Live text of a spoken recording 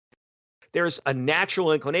there's a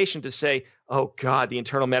natural inclination to say, oh God, the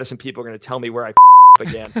internal medicine people are going to tell me where I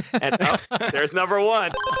again. And there's number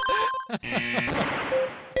one.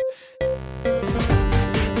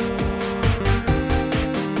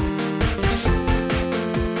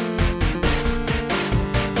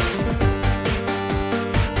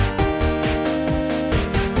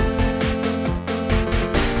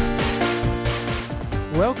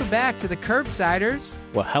 Welcome back to the Curbsiders.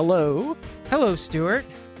 Well, hello. Hello, Stuart.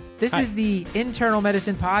 This Hi. is the Internal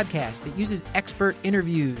Medicine podcast that uses expert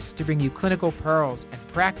interviews to bring you clinical pearls and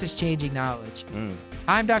practice-changing knowledge.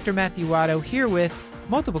 I'm Dr. Matthew Watto, here with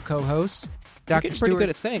multiple co-hosts. You're getting pretty good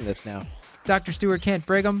at saying this now. Dr. Stuart Kent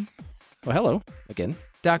Brigham. Well, hello again.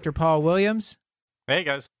 Dr. Paul Williams. Hey,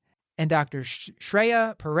 guys. And Dr.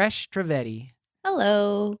 Shreya Paresh Trivedi.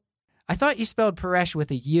 Hello. I thought you spelled Paresh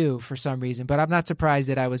with a U for some reason, but I'm not surprised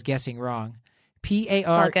that I was guessing wrong.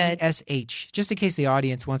 Paresh, just in case the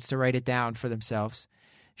audience wants to write it down for themselves.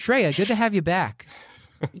 Shreya, good to have you back.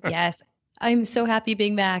 Yes, I'm so happy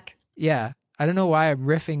being back. Yeah, I don't know why I'm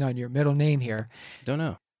riffing on your middle name here. Don't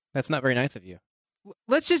know. That's not very nice of you.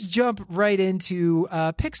 Let's just jump right into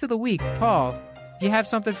picks of the week. Paul, do you have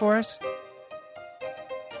something for us?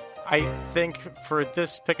 I think for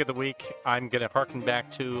this pick of the week, I'm going to harken back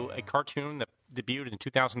to a cartoon that debuted in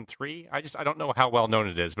 2003. I don't know how well known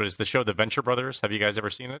it is, but it's the show The Venture Brothers. Have you guys ever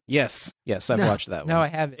seen it? Yes, I've watched that one. No, I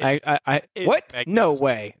haven't. What? Magnificent. No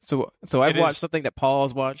way. So I've watched is. something that Paul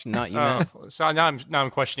has watched, not you. Matt. So now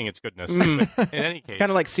I'm questioning its goodness. But in any case, It's kind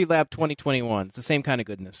of like C-Lab 2021. It's the same kind of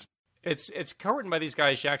goodness. It's co-written by these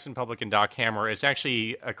guys, Jackson Public and Doc Hammer. It's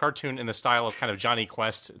actually a cartoon in the style of kind of Johnny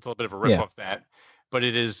Quest. It's a little bit of a rip off that, but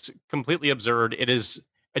it is completely absurd. It is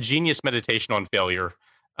a genius meditation on failure.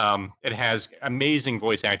 It has amazing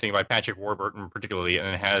voice acting by Patrick Warburton particularly, and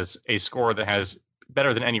it has a score that has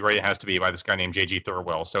better than any rate it has to be by this guy named J.G.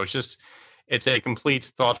 Thirlwell. So it's a complete,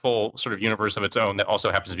 thoughtful sort of universe of its own that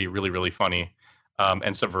also happens to be really, really funny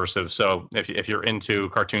and subversive. So if you're into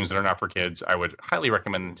cartoons that are not for kids, I would highly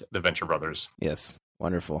recommend The Venture Brothers. Yes,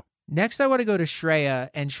 wonderful. Next, I want to go to Shreya.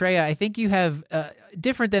 And Shreya, I think you have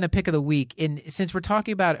different than a pick of the week. Since we're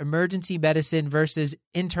talking about emergency medicine versus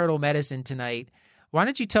internal medicine tonight, why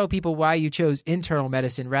don't you tell people why you chose internal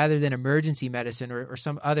medicine rather than emergency medicine or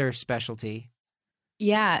some other specialty?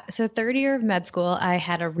 Yeah, so third year of med school, I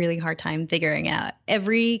had a really hard time figuring out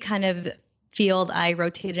every kind of field I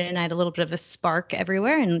rotated in. I had a little bit of a spark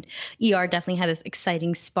everywhere, and ER definitely had this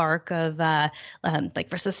exciting spark of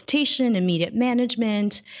like resuscitation, immediate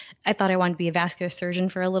management. I thought I wanted to be a vascular surgeon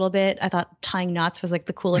for a little bit. I thought tying knots was like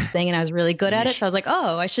the coolest thing, and I was really good at it. So I was like,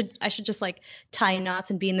 oh, I should just like tie knots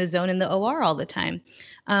and be in the zone in the OR all the time.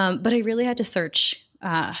 But I really had to search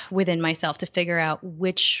within myself to figure out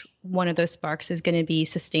which one of those sparks is going to be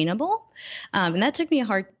sustainable. And that took me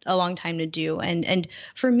a long time to do. And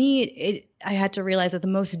for me, I had to realize that the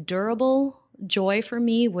most durable joy for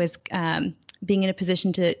me was being in a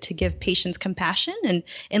position to give patients compassion and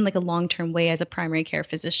in like a long-term way as a primary care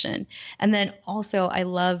physician. And then also I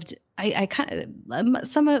loved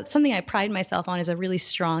something I pride myself on is a really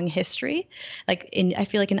strong history. I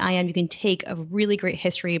feel like in IM, you can take a really great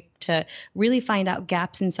history to really find out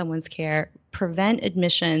gaps in someone's care, prevent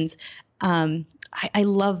admissions. I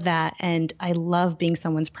love that. And I love being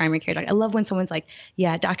someone's primary care doctor. I love when someone's like,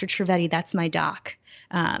 yeah, Dr. Trivedi, that's my doc.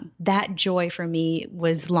 That joy for me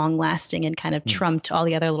was long lasting and kind of trumped all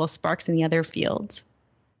the other little sparks in the other fields.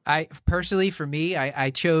 I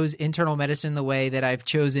chose internal medicine the way that I've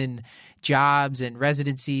chosen jobs and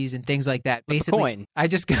residencies and things like that. Basically, flip a coin.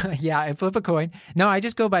 I flip a coin. No, I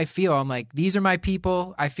just go by feel. I'm like, these are my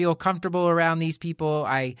people. I feel comfortable around these people.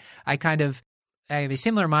 I have a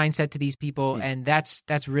similar mindset to these people, and that's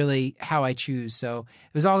really how I choose. So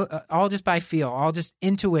it was all just by feel, all just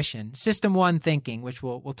intuition, system one thinking, which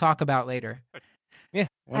we'll talk about later. Yeah,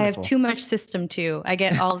 wonderful. I have too much system two. I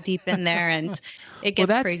get all deep in there, and it gets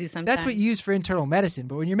crazy sometimes. That's what you use for internal medicine.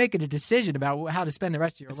 But when you're making a decision about how to spend the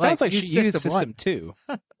rest of your life, sounds like you use system system one. 2.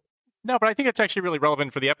 No, but I think it's actually really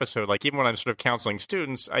relevant for the episode. Like even when I'm sort of counseling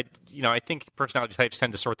students, I think personality types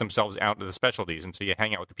tend to sort themselves out into the specialties, and so you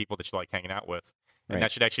hang out with the people that you like hanging out with, and that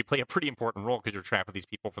should actually play a pretty important role because you're trapped with these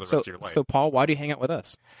people for the rest of your life. So, Paul, why do you hang out with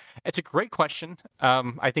us? It's a great question.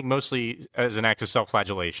 I think mostly as an act of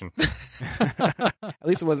self-flagellation. At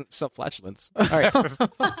least it wasn't self-flatulence. All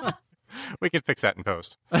right. We can fix that in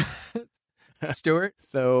post. Stuart?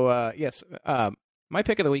 So, yes, my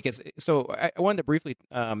pick of the week is, so I wanted to briefly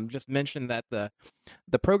just mention that the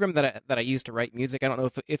program that I use to write music, I don't know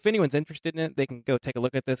if anyone's interested in it, they can go take a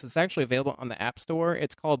look at this. It's actually available on the App Store.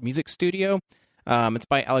 It's called Music Studio. It's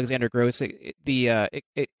by Alexander Gross.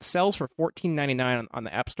 It sells for $14.99 on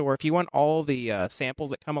the App Store. If you want all the samples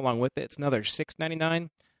that come along with it, it's another $6.99.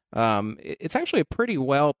 It's actually a pretty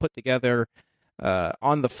well put together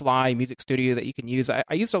on the fly music studio that you can use. I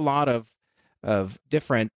used a lot of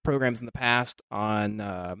different programs in the past on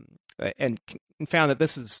and found that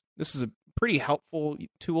this is a pretty helpful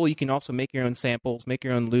tool. You can also make your own samples, make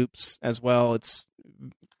your own loops as well. It's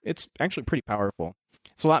actually pretty powerful.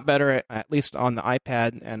 It's a lot better, at least on the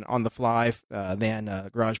iPad and on the fly, than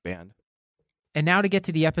GarageBand. And now to get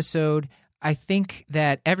to the episode, I think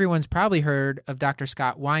that everyone's probably heard of Dr.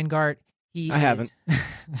 Scott Weingart. I haven't.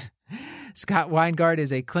 Scott Weingart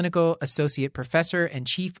is a clinical associate professor and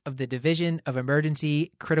chief of the Division of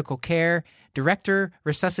Emergency Critical Care, director,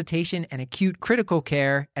 resuscitation, and acute critical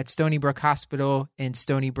care at Stony Brook Hospital in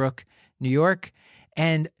Stony Brook, New York.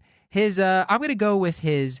 And his, I'm going to go with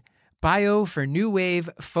his bio for New Wave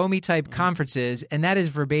foamy type conferences, and that is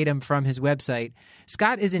verbatim from his website.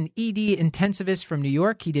 Scott is an ED intensivist from New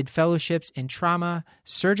York. He did fellowships in trauma,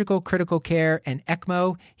 surgical critical care, and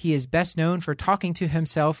ECMO. He is best known for talking to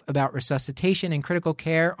himself about resuscitation and critical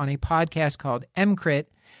care on a podcast called EMCrit,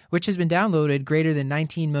 which has been downloaded greater than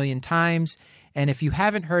 19 million times. And if you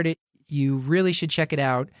haven't heard it, you really should check it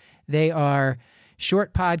out. They are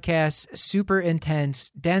short podcasts, super intense,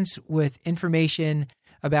 dense with information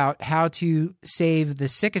about how to save the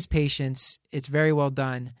sickest patients. It's very well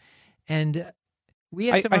done. And we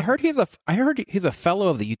have I heard he's a fellow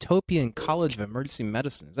of the Utopian College of Emergency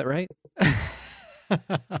Medicine. Is that right?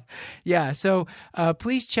 Yeah. So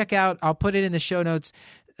please check out, I'll put it in the show notes,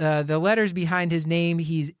 the letters behind his name.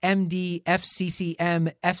 He's MD,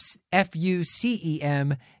 FCCM,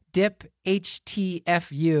 FUCEM, DIP,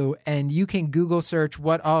 HTFU, and you can Google search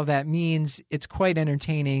what all that means. It's quite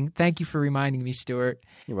entertaining. Thank you for reminding me, Stuart.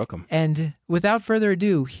 You're welcome. And without further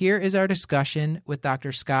ado, here is our discussion with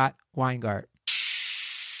Dr. Scott Weingart.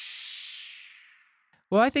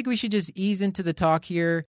 Well, I think we should just ease into the talk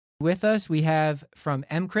here. With us, we have from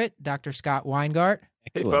EMCrit, Dr. Scott Weingart.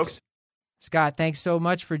 Hey, folks. Scott, thanks so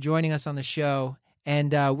much for joining us on the show.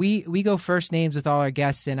 And we go first names with all our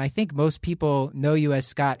guests, and I think most people know you as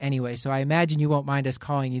Scott anyway, so I imagine you won't mind us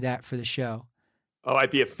calling you that for the show. Oh,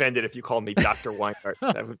 I'd be offended if you called me Dr. Weingart.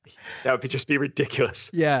 That would just be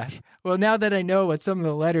ridiculous. Yeah. Well, now that I know what some of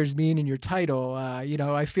the letters mean in your title,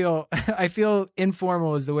 I feel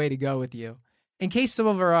informal is the way to go with you. In case some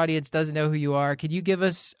of our audience doesn't know who you are, could you give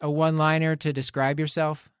us a one-liner to describe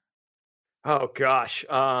yourself? Oh gosh,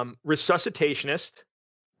 resuscitationist,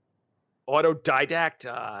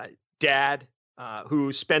 autodidact, dad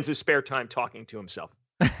who spends his spare time talking to himself,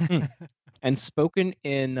 and spoken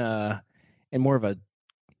in more of a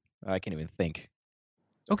I can't even think.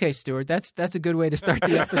 Okay, Stuart, that's a good way to start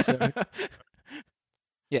the episode.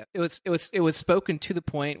 Yeah, it was spoken to the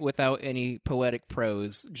point without any poetic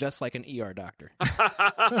prose, just like an ER doctor.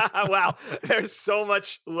 Wow, there's so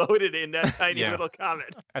much loaded in that tiny little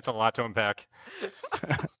comment. That's a lot to unpack.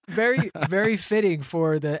 Very, very fitting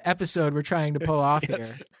for the episode we're trying to pull off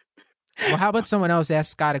here. Well, how about someone else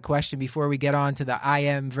ask Scott a question before we get on to the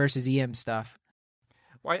IM versus EM stuff?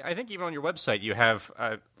 Well, I think even on your website you have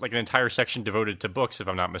like an entire section devoted to books, if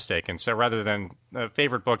I'm not mistaken. So rather than a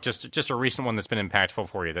favorite book, just a recent one that's been impactful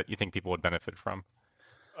for you that you think people would benefit from.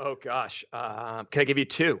 Oh gosh, can I give you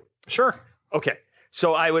two? Sure. Okay,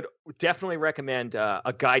 so I would definitely recommend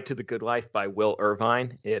A Guide to the Good Life by Will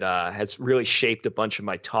Irvine. It has really shaped a bunch of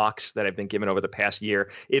my talks that I've been given over the past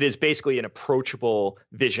year. It is basically an approachable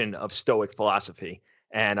vision of Stoic philosophy.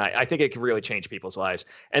 And I think it can really change people's lives.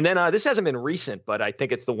 And then this hasn't been recent, but I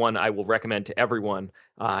think it's the one I will recommend to everyone,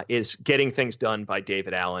 is Getting Things Done by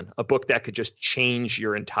David Allen, a book that could just change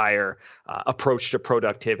your entire approach to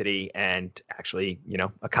productivity and actually,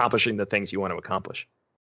 accomplishing the things you want to accomplish.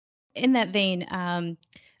 In that vein,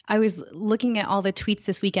 I was looking at all the tweets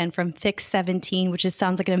this weekend from Fix 17, which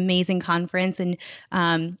sounds like an amazing conference. And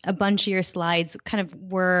a bunch of your slides kind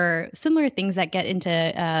of were similar things that get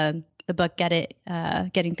into the book,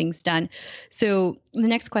 Getting Things Done. So the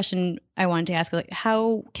next question I wanted to ask,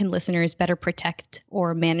 how can listeners better protect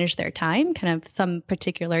or manage their time? Kind of some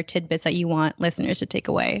particular tidbits that you want listeners to take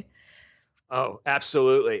away. Oh,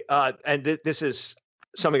 absolutely. And this is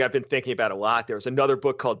something I've been thinking about a lot. There was another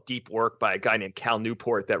book called Deep Work by a guy named Cal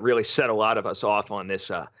Newport that really set a lot of us off on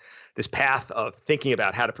this path of thinking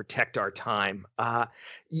about how to protect our time.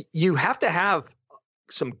 You have to have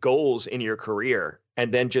some goals in your career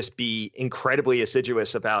and then just be incredibly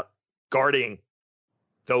assiduous about guarding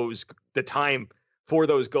the time for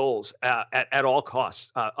those goals at all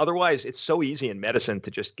costs. Otherwise, it's so easy in medicine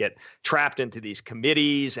to just get trapped into these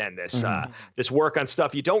committees and this work on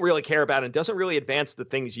stuff you don't really care about and doesn't really advance the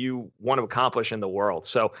things you want to accomplish in the world.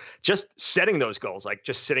 So just setting those goals, like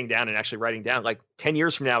just sitting down and actually writing down, like 10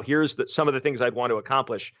 years from now, here's some of the things I'd want to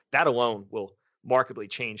accomplish. That alone will markedly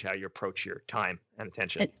change how you approach your time and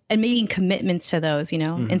attention. And making commitments to those,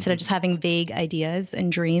 instead of just having vague ideas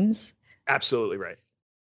and dreams. Absolutely right.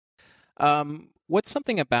 What's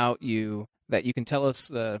something about you that you can tell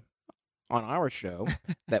us on our show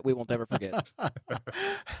that we won't ever forget?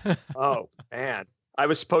 Oh, man. I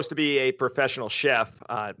was supposed to be a professional chef.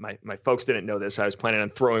 My folks didn't know this. I was planning on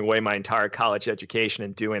throwing away my entire college education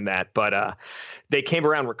and doing that. But they came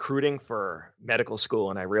around recruiting for medical school,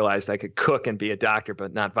 and I realized I could cook and be a doctor,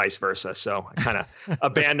 but not vice versa. So I kind of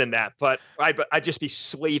abandoned that. But I'd just be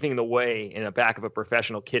slaving away in the back of a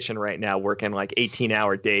professional kitchen right now, working like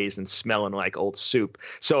 18-hour days and smelling like old soup.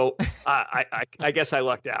 So I guess I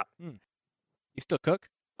lucked out. You still cook?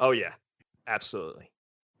 Oh, yeah, absolutely.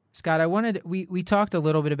 Scott, we talked a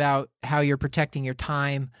little bit about how you're protecting your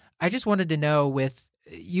time. I just wanted to know, with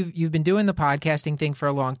you've been doing the podcasting thing for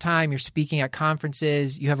a long time. You're speaking at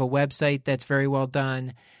conferences. You have a website that's very well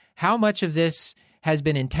done. How much of this has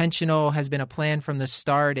been intentional, has been a plan from the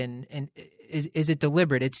start, and is it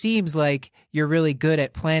deliberate? It seems like you're really good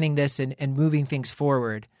at planning this and moving things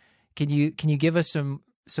forward. Can you give us some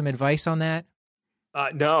advice on that?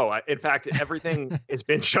 No, in fact, everything has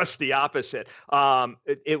been just the opposite.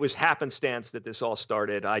 It was happenstance that this all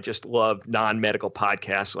started. I just love non-medical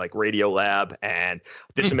podcasts like Radio Lab and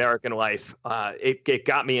This American Life. It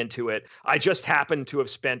got me into it. I just happened to have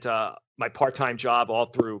spent my part-time job all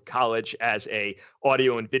through college as a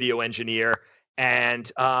audio and video engineer. And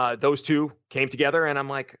those two came together, and I'm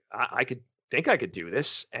like, I could do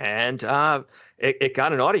this. And it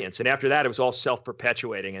got an audience. And after that, it was all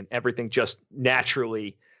self-perpetuating, and everything just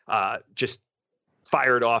naturally just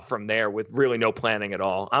fired off from there with really no planning at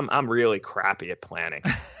all. I'm really crappy at planning.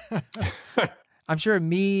 I'm sure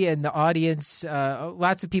me and the audience,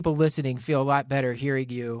 lots of people listening, feel a lot better hearing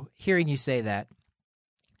you say that.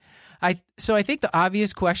 So I think the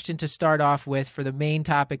obvious question to start off with for the main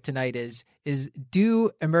topic tonight is do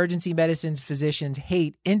emergency medicine physicians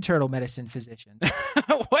hate internal medicine physicians?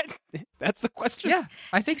 What? That's the question? Yeah,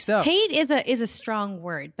 I think so. Hate is a strong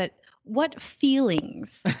word, but what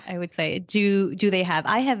feelings, I would say, do they have?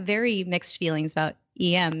 I have very mixed feelings about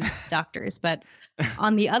EM doctors, but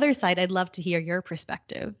on the other side, I'd love to hear your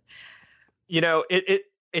perspective.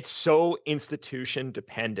 It's so institution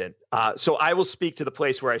dependent. So I will speak to the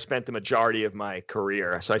place where I spent the majority of my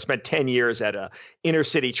career. So I spent 10 years at a inner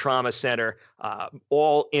city trauma center,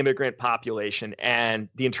 all immigrant population, and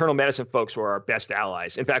the internal medicine folks were our best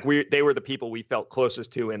allies. In fact, they were the people we felt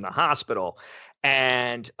closest to in the hospital.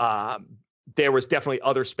 And there was definitely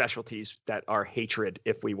other specialties that our hatred,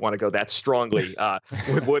 if we want to go that strongly,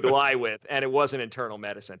 would lie with. And it wasn't internal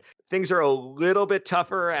medicine. Things are a little bit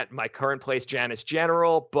tougher at my current place, Janus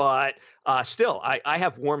General, but still, I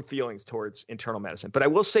have warm feelings towards internal medicine. But I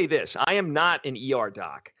will say this, I am not an ER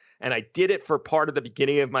doc. And I did it for part of the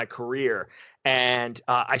beginning of my career. And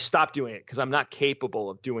I stopped doing it because I'm not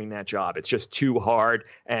capable of doing that job. It's just too hard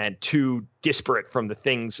and too disparate from the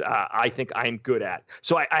things I think I'm good at.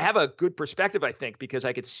 So I have a good perspective, I think, because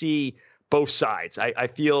I could see both sides. I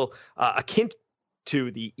feel akin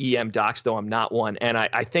to the EM docs, though I'm not one. And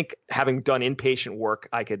I think having done inpatient work,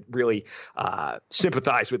 I could really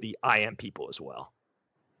sympathize with the IM people as well.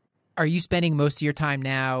 Are you spending most of your time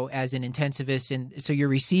now as an intensivist, and so you're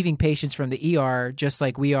receiving patients from the ER just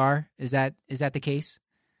like we are? Is that the case?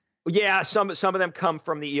 Yeah, some of them come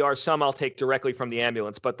from the ER. Some I'll take directly from the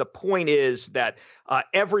ambulance. But the point is that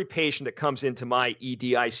every patient that comes into my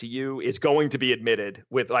ED ICU is going to be admitted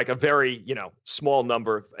with like a very small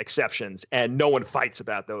number of exceptions, and no one fights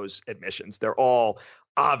about those admissions. They're all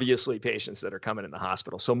obviously patients that are coming in the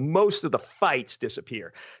hospital. So most of the fights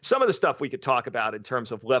disappear. Some of the stuff we could talk about in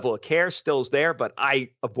terms of level of care still is there, but I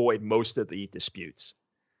avoid most of the disputes.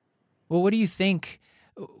 Well, what do you think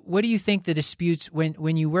the disputes,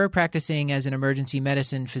 when you were practicing as an emergency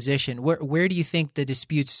medicine physician, where do you think the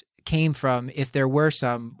disputes came from, if there were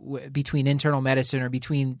some, between internal medicine or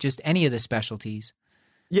between just any of the specialties?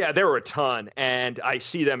 Yeah, there were a ton, and I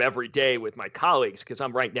see them every day with my colleagues because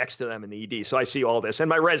I'm right next to them in the ED. So I see all this, and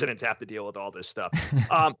my residents have to deal with all this stuff.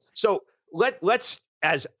 So let's,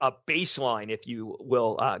 as a baseline, if you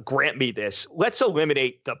will grant me this, let's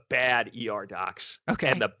eliminate the bad ER docs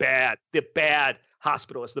and the bad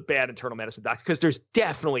hospitalists, the bad internal medicine doctors, because there's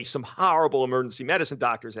definitely some horrible emergency medicine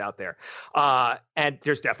doctors out there. And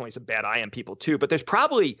there's definitely some bad IM people too, but there's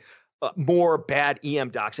probably more bad EM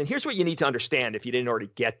docs. And here's what you need to understand if you didn't already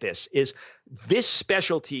get this, is this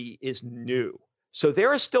specialty is new. So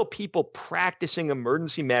there are still people practicing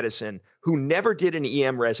emergency medicine who never did an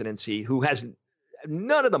EM residency, who has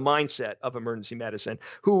none of the mindset of emergency medicine,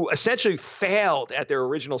 who essentially failed at their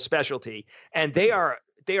original specialty, and they are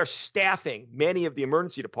staffing many of the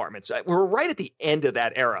emergency departments. We're right at the end of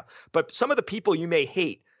that era, but some of the people you may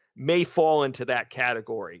hate may fall into that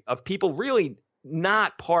category of people really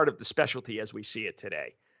not part of the specialty as we see it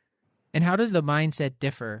today. And how does the mindset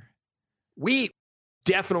differ? We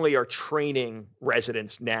definitely are training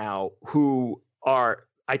residents now who are,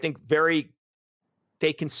 I think,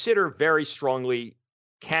 they consider very strongly,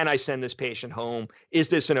 can I send this patient home? Is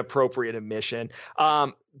this an appropriate admission?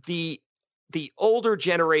 The older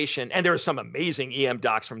generation, and there are some amazing EM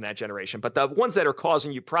docs from that generation, but the ones that are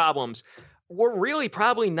causing you problems were really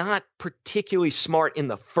probably not particularly smart in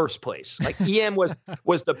the first place. Like EM was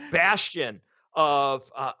the bastion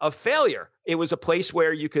of failure. It was a place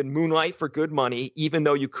where you could moonlight for good money, even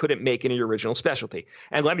though you couldn't make it in your original specialty.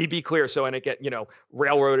 And let me be clear, so I don't get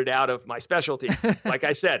railroaded out of my specialty. Like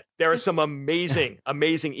I said, there are some amazing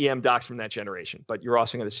EM docs from that generation, but you're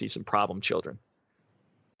also going to see some problem children.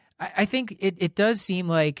 I think it does seem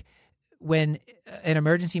like when an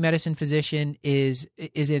emergency medicine physician is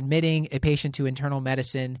admitting a patient to internal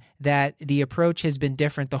medicine, that the approach has been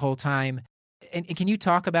different the whole time. And can you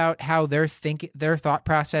talk about how their thought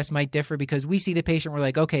process might differ? Because we see the patient, we're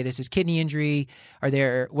like, okay, this is kidney injury.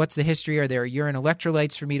 What's the history? Are there urine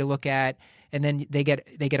electrolytes for me to look at? And then they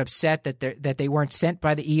get upset that they weren't sent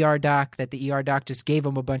by the ER doc, that the ER doc just gave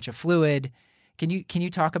them a bunch of fluid. Can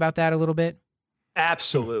you talk about that a little bit?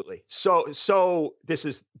 Absolutely. So this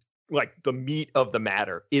is like the meat of the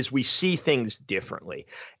matter, is we see things differently.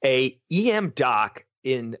 A EM doc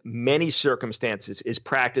in many circumstances is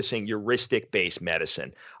practicing heuristic-based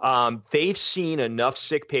medicine. They've seen enough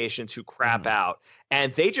sick patients who crap out,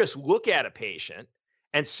 and they just look at a patient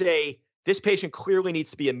and say, this patient clearly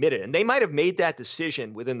needs to be admitted. And they might have made that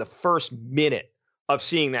decision within the first minute of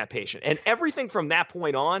seeing that patient. And everything from that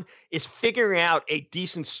point on is figuring out a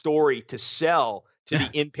decent story to sell to the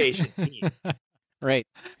inpatient team. Right.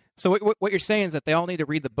 So what you're saying is that they all need to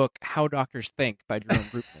read the book How Doctors Think by Jerome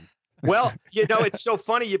Groopman. Well, it's so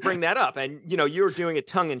funny you bring that up. And, you were doing it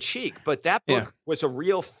tongue in cheek, but that book was a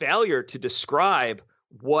real failure to describe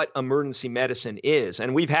what emergency medicine is.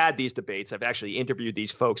 And we've had these debates. I've actually interviewed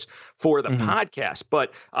these folks for the podcast.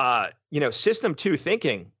 But, system 2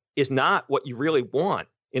 thinking is not what you really want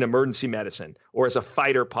in emergency medicine, or as a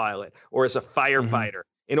fighter pilot, or as a firefighter.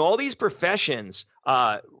 In all these professions,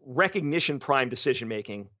 recognition prime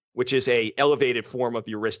decision-making, which is a elevated form of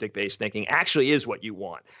heuristic-based thinking, actually is what you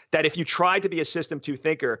want. That if you tried to be a system 2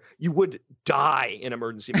 thinker, you would die in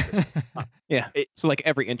emergency medicine. So like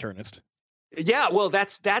every internist. Yeah, well,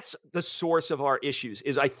 that's the source of our issues,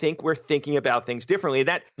 is I think we're thinking about things differently.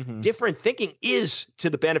 That different thinking is to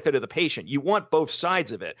the benefit of the patient. You want both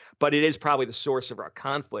sides of it, but it is probably the source of our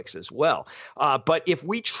conflicts as well. But if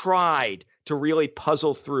we tried to really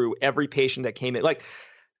puzzle through every patient that came in, like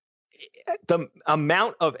the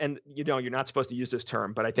amount of, and you're not supposed to use this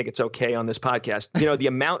term, but I think it's okay on this podcast, the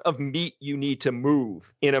amount of meat you need to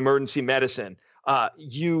move in emergency medicine,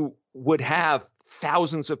 you would have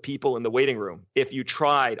thousands of people in the waiting room if you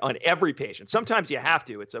tried on every patient. Sometimes you have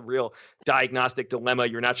to. It's a real diagnostic dilemma.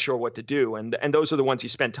 You're not sure what to do. And those are the ones you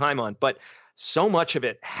spend time on. But so much of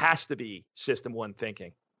it has to be system 1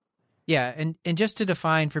 thinking. Yeah, and just to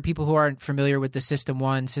define for people who aren't familiar with the system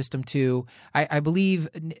 1, system 2, I believe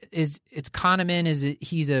it's Kahneman.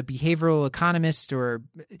 He's a behavioral economist, or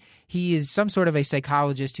he is some sort of a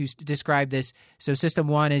psychologist who's described this. So system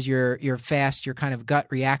 1 is your fast, your kind of gut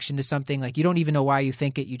reaction to something, like you don't even know why you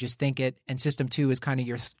think it, you just think it. And system 2 is kind of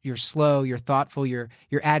your slow, your thoughtful, you're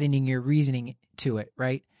adding in your reasoning to it,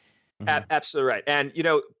 right? Absolutely right. And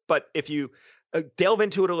but if you delve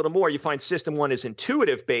into it a little more, you find system 1 is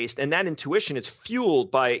intuitive based, and that intuition is fueled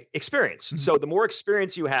by experience. So the more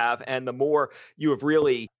experience you have and the more you have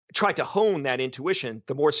really tried to hone that intuition,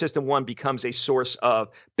 the more system 1 becomes a source of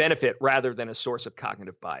benefit rather than a source of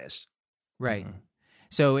cognitive bias. Right.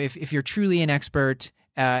 So if you're truly an expert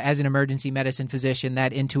as an emergency medicine physician,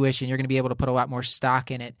 that intuition, you're going to be able to put a lot more stock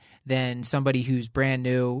in it than somebody who's brand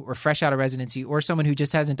new or fresh out of residency, or someone who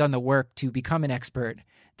just hasn't done the work to become an expert.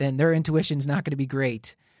 Then their intuition's not going to be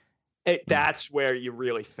great. That's where you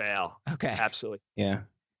really fail. Okay. Absolutely. Yeah.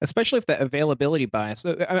 Especially if the availability bias.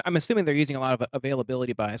 So I'm assuming they're using a lot of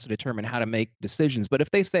availability bias to determine how to make decisions. But if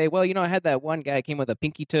they say, well, I had that one guy came with a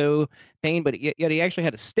pinky toe pain, but yet he actually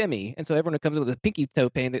had a STEMI. And so everyone who comes in with a pinky toe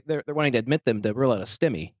pain, they're wanting to admit them to rule out a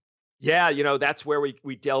STEMI. Yeah, that's where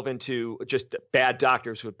we delve into just bad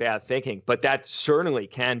doctors with bad thinking, but that certainly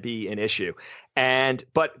can be an issue. And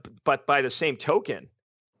but by the same token,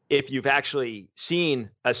 if you've actually seen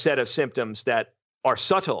a set of symptoms that are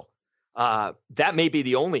subtle, that may be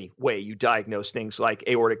the only way you diagnose things like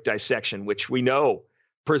aortic dissection, which we know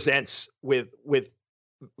presents with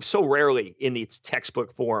so rarely in its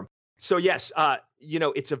textbook form. So yes,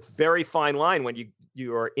 it's a very fine line when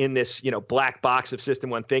you are in this, black box of system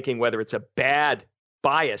one thinking, whether it's a bad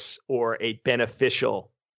bias or a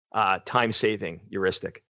beneficial time-saving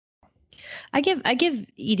heuristic. I give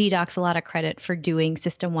ED docs a lot of credit for doing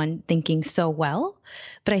system one thinking so well,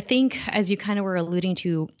 but I think, as you kind of were alluding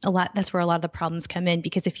to, that's where a lot of the problems come in,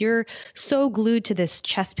 because if you're so glued to this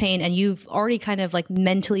chest pain and you've already kind of like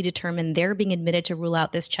mentally determined they're being admitted to rule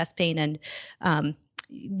out this chest pain, and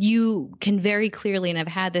you can very clearly, and I've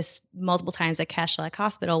had this multiple times at Castlelake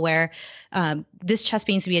Hospital, where this chest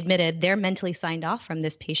pain needs to be admitted, they're mentally signed off from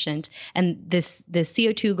this patient, and the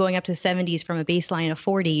CO2 going up to 70s from a baseline of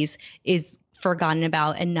 40s is forgotten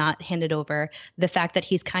about and not handed over. The fact that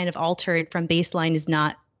he's kind of altered from baseline is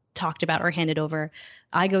not talked about or handed over.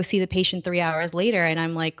 I go see the patient 3 hours later and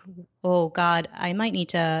I'm like, oh God, I might need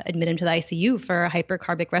to admit him to the ICU for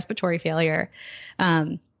hypercarbic respiratory failure.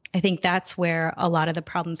 I think that's where a lot of the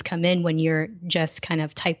problems come in, when you're just kind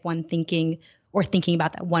of type 1 thinking or thinking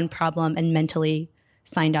about that one problem and mentally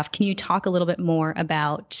signed off. Can you talk a little bit more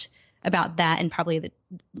about that? And probably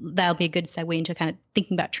that'll be a good segue into kind of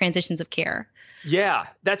thinking about transitions of care. Yeah,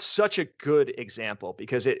 that's such a good example,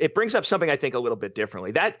 because it brings up something I think a little bit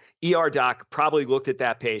differently. That ER doc probably looked at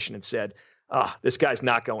that patient and said, this guy's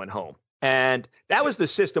not going home. And that was the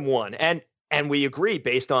system one. And we agree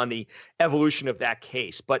based on the evolution of that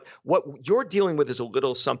case. But what you're dealing with is a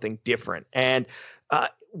little something different. And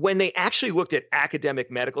when they actually looked at academic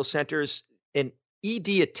medical centers, an ED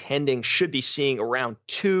attending should be seeing around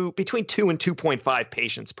between 2 and 2.5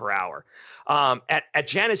 patients per hour. At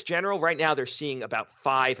Janus General right now, they're seeing about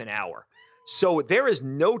 5 an hour. So there is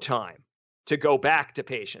no time to go back to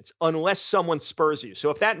patients unless someone spurs you. So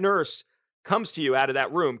if that nurse comes to you out of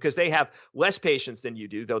that room, because they have less patients than you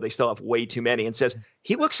do, though they still have way too many, and says,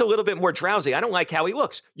 he looks a little bit more drowsy, I don't like how he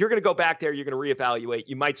looks, you're going to go back there, you're going to reevaluate.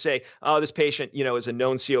 You might say, oh, this patient, is a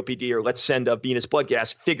known COPD, or let's send a venous blood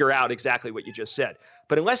gas, figure out exactly what you just said.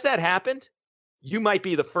 But unless that happened, you might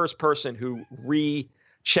be the first person who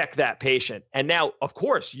recheck that patient. And now, of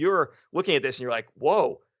course, you're looking at this and you're like,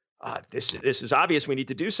 whoa, this is obvious. We need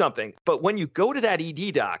to do something. But when you go to that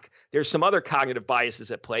ED doc, there's some other cognitive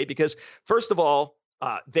biases at play, because first of all,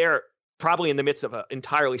 they're probably in the midst of an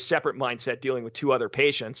entirely separate mindset dealing with 2 other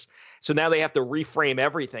patients. So now they have to reframe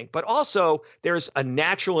everything. But also there's a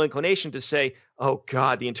natural inclination to say, oh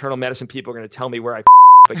God, the internal medicine people are going to tell me where I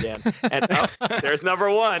again. And there's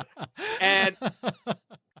number one.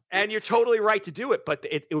 And you're totally right to do it, but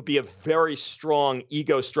it would be a very strong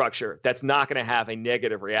ego structure that's not going to have a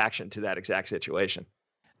negative reaction to that exact situation.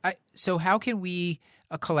 So how can we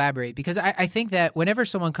collaborate? Because I think that whenever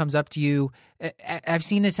someone comes up to you, I've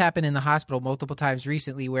seen this happen in the hospital multiple times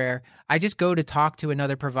recently, where I just go to talk to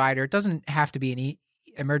another provider. It doesn't have to be an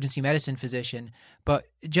emergency medicine physician, but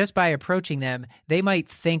just by approaching them, they might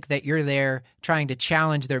think that you're there trying to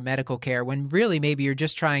challenge their medical care, when really maybe you're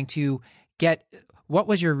just trying to get... What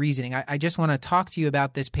was your reasoning? I just want to talk to you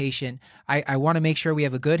about this patient. I want to make sure we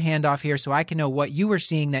have a good handoff here so I can know what you were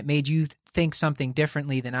seeing that made you think something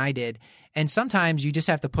differently than I did. And sometimes you just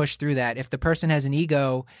have to push through that. If the person has an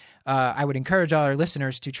ego, I would encourage all our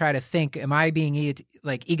listeners to try to think, am I being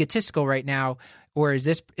egotistical right now? Or is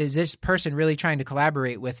this person really trying to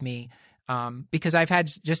collaborate with me? Because I've had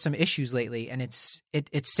just some issues lately, and it's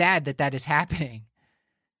sad that is happening.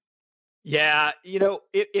 Yeah.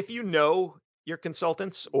 If you know your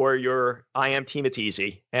consultants or your IM team, it's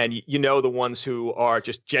easy. And the ones who are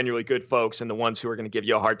just genuinely good folks and the ones who are going to give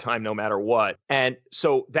you a hard time no matter what. And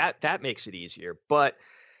so that makes it easier. But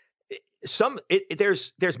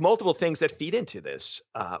there's multiple things that feed into this.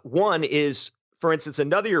 One is, for instance,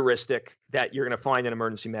 another heuristic that you're going to find in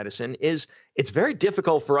emergency medicine is it's very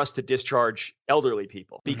difficult for us to discharge elderly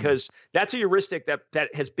people, because that's a heuristic that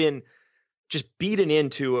has been just beaten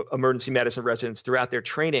into emergency medicine residents throughout their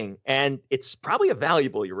training. And it's probably a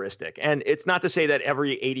valuable heuristic. And it's not to say that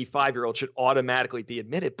every 85-year-old should automatically be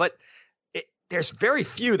admitted, but there's very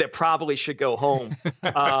few that probably should go home.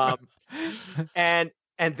 And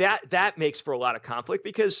that makes for a lot of conflict,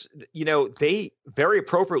 because, they very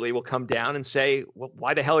appropriately will come down and say, well,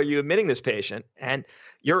 why the hell are you admitting this patient? And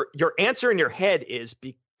your answer in your head is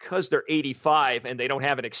because they're 85 and they don't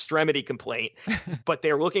have an extremity complaint, but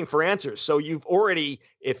they're looking for answers. So you've already,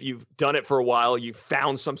 if you've done it for a while, you've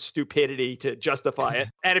found some stupidity to justify it.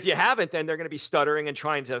 And if you haven't, then they're going to be stuttering and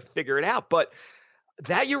trying to figure it out. But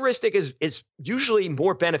that heuristic is usually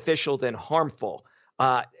more beneficial than harmful.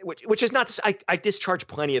 Which is not to say I discharge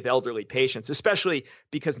plenty of elderly patients, especially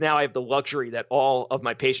because now I have the luxury that all of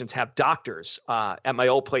my patients have doctors. At my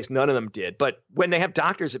old place, none of them did. But when they have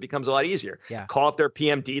doctors, it becomes a lot easier. Yeah. Call up their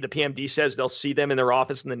PMD. The PMD says they'll see them in their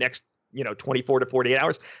office in the next 24 to 48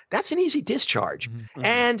 hours. That's an easy discharge. Mm-hmm.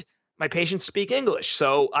 And my patients speak English,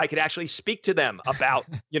 so I could actually speak to them about,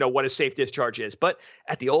 what a safe discharge is. But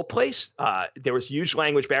at the old place, there was huge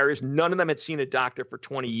language barriers. None of them had seen a doctor for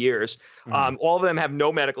 20 years. All of them have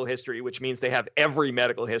no medical history, which means they have every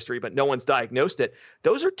medical history, but no one's diagnosed it.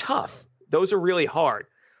 Those are tough. Those are really hard.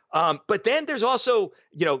 But then there's also,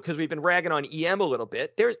 because we've been ragging on EM a little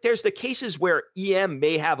bit, there's the cases where EM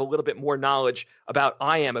may have a little bit more knowledge about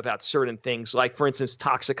IM about certain things, like, for instance,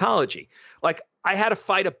 toxicology. Like, I had to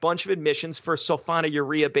fight a bunch of admissions for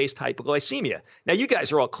sulfonylurea-based hypoglycemia. Now, you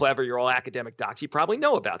guys are all clever. You're all academic docs. You probably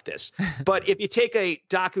know about this. But if you take a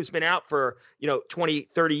doc who's been out for, 20,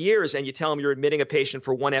 30 years and you tell them you're admitting a patient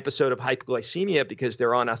for one episode of hypoglycemia because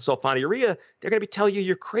they're on a sulfonylurea, they're going to tell you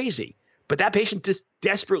you're crazy. But that patient just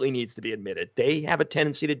desperately needs to be admitted. They have a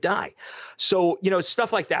tendency to die. So,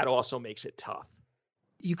 stuff like that also makes it tough.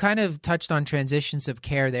 You kind of touched on transitions of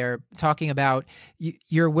care there, talking about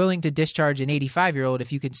you're willing to discharge an 85-year-old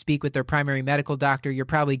if you can speak with their primary medical doctor. You're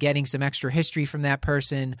probably getting some extra history from that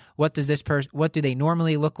person. What do they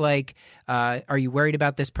normally look like? Are you worried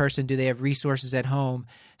about this person? Do they have resources at home?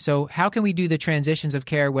 So how can we do the transitions of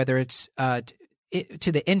care, whether it's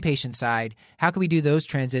to the inpatient side? How can we do those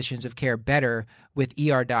transitions of care better with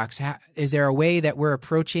ER docs? Is there a way that we're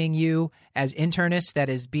approaching you as internists that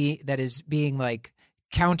is being like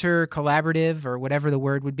counter collaborative, or whatever the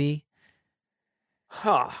word would be?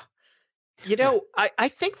 I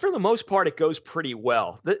think for the most part, it goes pretty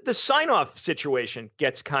well. The sign-off situation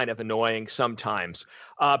gets kind of annoying sometimes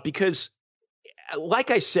because,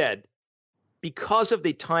 like I said, because of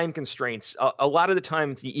the time constraints, a lot of the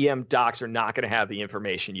times the EM docs are not going to have the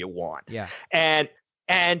information you want. Yeah. And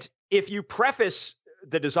if you preface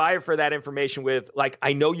the desire for that information with, like,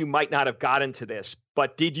 I know you might not have gotten to this,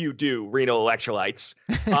 but did you do renal electrolytes?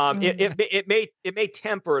 It may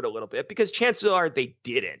temper it a little bit, because chances are they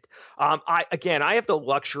didn't. I have the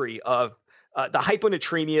luxury of the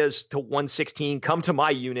hyponatremias to 116 come to my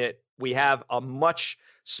unit. We have a much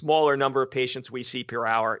smaller number of patients we see per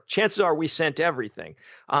hour. Chances are we sent everything.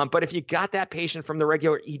 But if you got that patient from the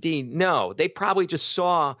regular ED, no, they probably just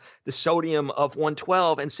saw the sodium of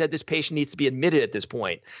 112 and said this patient needs to be admitted at this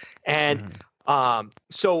point. And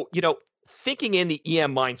so, thinking in the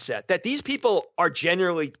EM mindset that these people are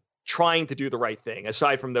generally trying to do the right thing,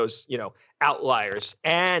 aside from those, outliers,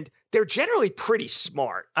 and they're generally pretty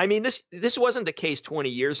smart. I mean, this wasn't the case 20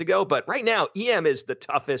 years ago, but right now EM is the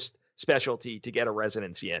toughest specialty to get a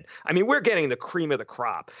residency in. I mean, we're getting the cream of the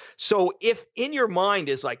crop. So if in your mind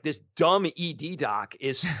is like this dumb ED doc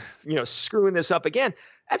is, screwing this up again,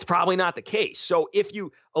 that's probably not the case. So if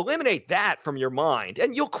you eliminate that from your mind,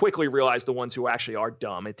 and you'll quickly realize the ones who actually are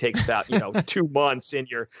dumb. It takes about, 2 months in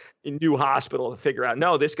your new hospital to figure out,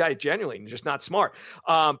 no, this guy genuinely just not smart.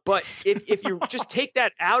 But if you just take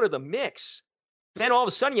that out of the mix, then all of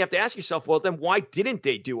a sudden you have to ask yourself, well, then why didn't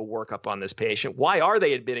they do a workup on this patient? Why are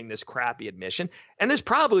they admitting this crappy admission? And there's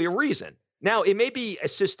probably a reason. Now, it may be a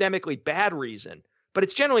systemically bad reason, but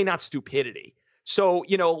it's generally not stupidity. So,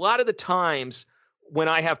 a lot of the times when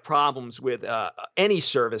I have problems with any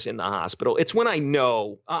service in the hospital, it's when I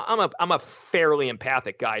know I'm a fairly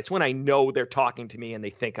empathic guy. It's when I know they're talking to me and they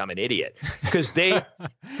think I'm an idiot, because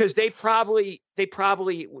they probably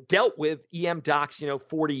dealt with EM docs,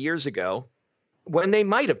 40 years ago, when they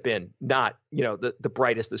might have been not, the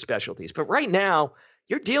brightest of specialties. But right now,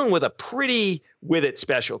 you're dealing with a pretty with it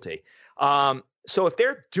specialty. So if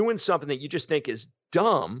they're doing something that you just think is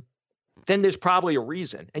dumb, then there's probably a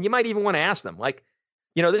reason. And you might even want to ask them, like,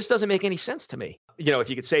 this doesn't make any sense to me. If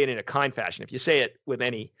you could say it in a kind fashion. If you say it with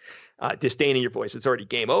any disdain in your voice, it's already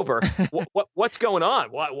game over. What's going on?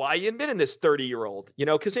 Why are you admitting this 30-year-old?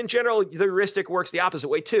 Because in general, the heuristic works the opposite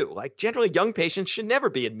way too. Like, generally, young patients should never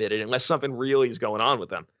be admitted unless something really is going on with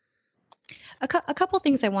them. A couple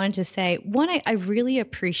things I wanted to say. One, I really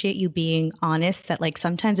appreciate you being honest that, like,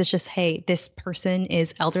 sometimes it's just, hey, this person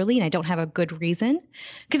is elderly and I don't have a good reason.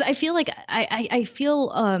 Because I feel like I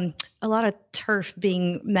feel a lot of turf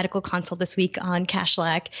being medical consult this week on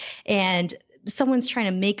Cashlack, and someone's trying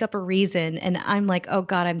to make up a reason, and I'm like, oh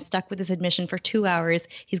God, I'm stuck with this admission for 2 hours.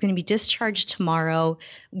 He's going to be discharged tomorrow.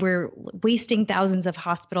 We're wasting thousands of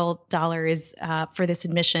hospital dollars for this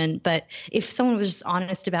admission. But if someone was just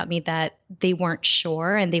honest about me that they weren't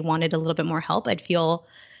sure and they wanted a little bit more help, I'd feel,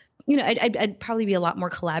 I'd probably be a lot more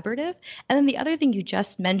collaborative. And then the other thing you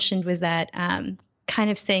just mentioned was that kind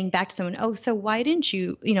of saying back to someone, oh, so why didn't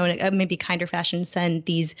you, in a maybe kinder fashion, send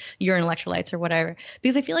these urine electrolytes or whatever?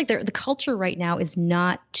 Because I feel like the culture right now is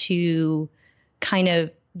not to kind of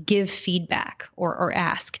give feedback or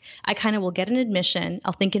ask. I kind of will get an admission.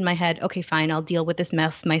 I'll think in my head, okay, fine, I'll deal with this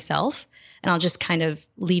mess myself, and I'll just kind of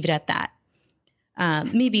leave it at that.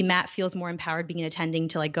 Maybe Matt feels more empowered being an attending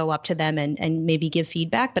to like go up to them and maybe give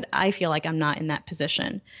feedback, but I feel like I'm not in that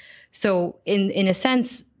position. So in a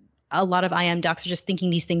sense, a lot of IM docs are just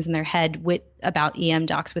thinking these things in their head about EM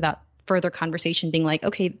docs without further conversation, being like,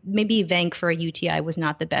 okay, maybe Vanc for a UTI was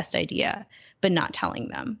not the best idea, but not telling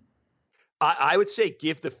them. I would say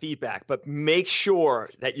give the feedback, but make sure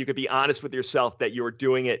that you could be honest with yourself that you're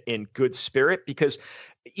doing it in good spirit, because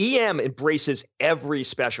EM embraces every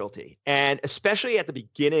specialty, and especially at the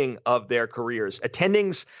beginning of their careers,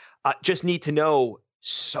 attendings just need to know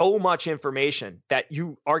so much information that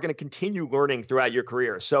you are going to continue learning throughout your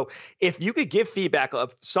career. So if you could give feedback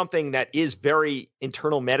of something that is very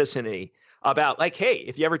internal medicine-y about like, hey,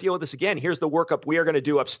 if you ever deal with this again, here's the workup we are going to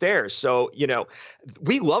do upstairs. So,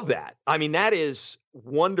 we love that. I mean, that is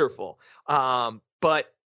wonderful.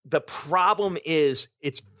 But the problem is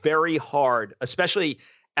it's very hard, especially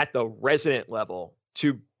at the resident level,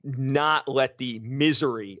 to not let the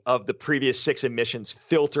misery of the previous 6 admissions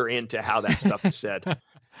filter into how that stuff is said.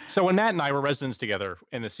 So when Matt and I were residents together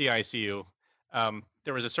in the CICU,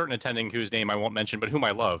 there was a certain attending whose name I won't mention, but whom I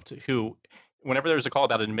loved, who, whenever there was a call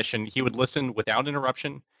about admission, he would listen without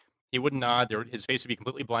interruption. He would nod. His face would be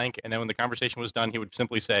completely blank. And then when the conversation was done, he would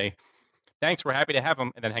simply say, thanks, we're happy to have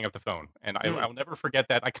him, and then hang up the phone. And I'll never forget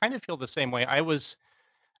that. I kind of feel the same way. I was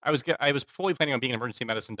fully planning on being an emergency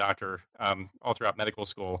medicine doctor all throughout medical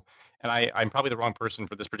school. And I'm probably the wrong person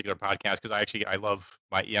for this particular podcast because I love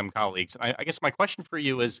my EM colleagues. And I guess my question for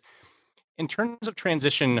you is, in terms of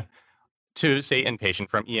transition to, say, inpatient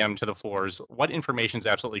from EM to the floors, what information is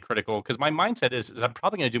absolutely critical? Because my mindset is I'm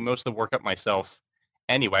probably going to do most of the workup myself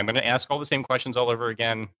anyway. I'm going to ask all the same questions all over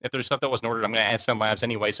again. If there's stuff that wasn't ordered, I'm going to ask them labs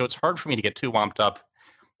anyway. So it's hard for me to get too womped up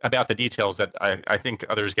about the details that I think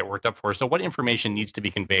others get worked up for. So what information needs to be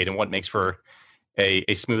conveyed, and what makes for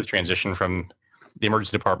a smooth transition from the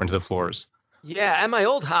emergency department to the floors? Yeah, at my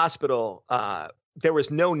old hospital, there was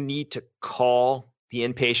no need to call the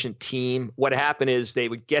inpatient team. What happened is they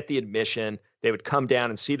would get the admission, they would come down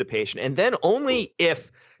and see the patient, and then only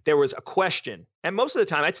if there was a question, and most of the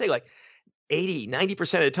time, I'd say like 80-90%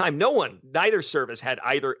 of the time, neither service had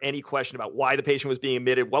either any question about why the patient was being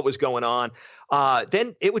admitted, what was going on.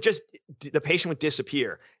 Then the patient would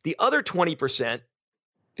disappear. The other 20%,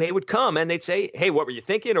 they would come and they'd say, hey, what were you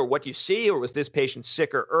thinking? Or what do you see? Or was this patient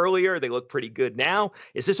sicker earlier? They look pretty good now.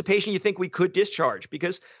 Is this a patient you think we could discharge?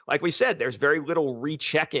 Because like we said, there's very little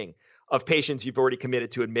rechecking of patients you've already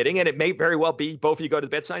committed to admitting. And it may very well be both of you go to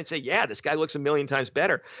the bedside and say, yeah, this guy looks a million times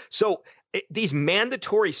better. So these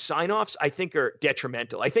mandatory sign-offs, I think, are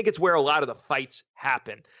detrimental. I think it's where a lot of the fights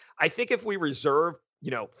happen. I think if we reserve,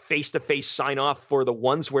 face-to-face sign-off for the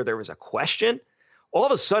ones where there was a question, all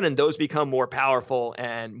of a sudden those become more powerful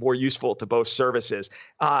and more useful to both services.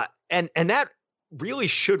 And that really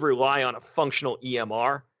should rely on a functional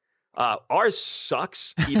EMR. Ours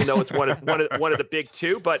sucks, even though it's one of the big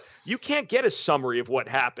two, but you can't get a summary of what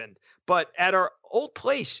happened. But at our old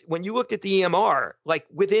place, when you looked at the EMR, like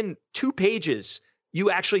within 2 pages, you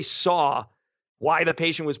actually saw why the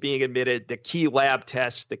patient was being admitted, the key lab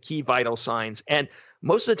tests, the key vital signs. And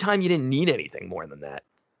most of the time you didn't need anything more than that.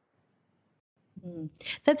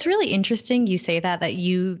 That's really interesting. You say that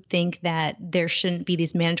you think that there shouldn't be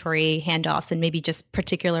these mandatory handoffs and maybe just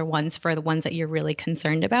particular ones for the ones that you're really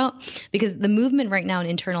concerned about, because the movement right now in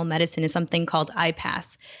internal medicine is something called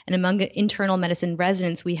IPASS. And among internal medicine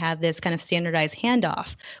residents, we have this kind of standardized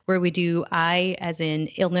handoff where we do I as in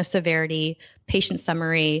illness severity, patient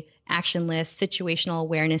summary, action list, situational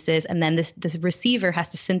awarenesses, and then this receiver has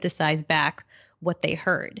to synthesize back what they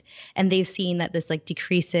heard. And they've seen that this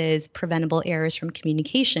decreases preventable errors from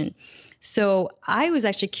communication. So I was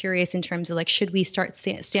actually curious in terms of should we start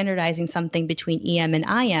standardizing something between EM and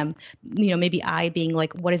IM, maybe I being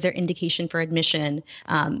what is their indication for admission,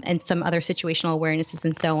 and some other situational awarenesses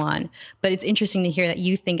and so on. But it's interesting to hear that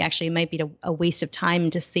you think actually it might be a waste of time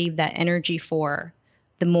to save that energy for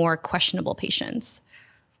the more questionable patients.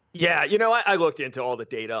 Yeah, I looked into all the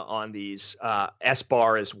data on these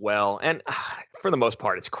S-bar as well, and for the most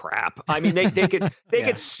part, it's crap. I mean, they could they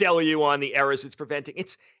could sell you on the errors it's preventing.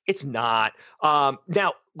 It's not.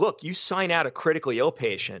 Now, look, you sign out a critically ill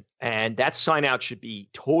patient, and that sign out should be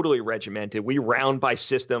totally regimented. We round by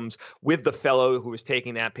systems with the fellow who is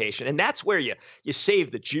taking that patient, and that's where you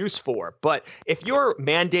save the juice for. But if you're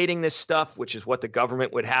mandating this stuff, which is what the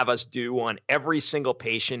government would have us do on every single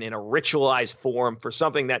patient in a ritualized form for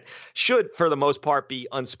something that should, for the most part, be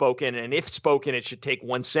unspoken, and if spoken, it should take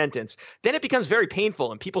one sentence, then it becomes very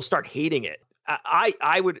painful and people start hating it.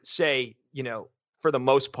 I would say, for the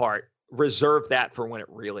most part, reserve that for when it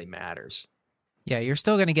really matters. Yeah, you're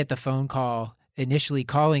still going to get the phone call initially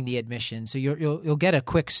calling the admission, so you'll get a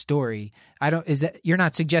quick story. You're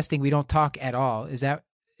not suggesting we don't talk at all?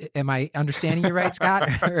 Am I understanding you right, Scott?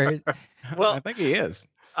 Well, I think he is.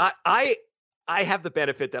 I have the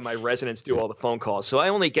benefit that my residents do all the phone calls, so I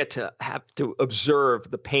only get to have to observe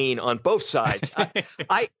the pain on both sides.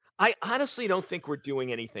 I honestly don't think we're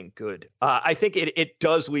doing anything good. I think it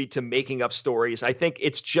does lead to making up stories. I think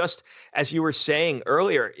it's just, as you were saying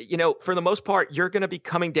earlier, for the most part, you're going to be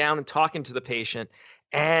coming down and talking to the patient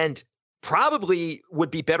and probably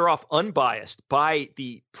would be better off unbiased by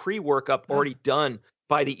the pre-workup already done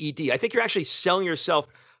by the ED. I think you're actually selling yourself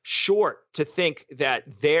short to think that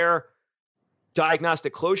their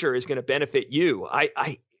diagnostic closure is going to benefit you.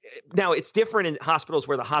 Now, it's different in hospitals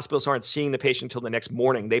where the hospitals aren't seeing the patient until the next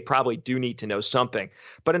morning. They probably do need to know something.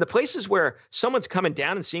 But in the places where someone's coming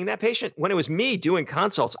down and seeing that patient, when it was me doing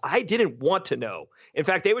consults, I didn't want to know. In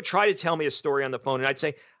fact, they would try to tell me a story on the phone, and I'd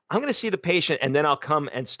say, I'm going to see the patient, and then I'll come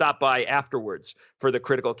and stop by afterwards for the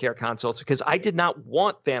critical care consults, because I did not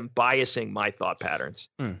want them biasing my thought patterns.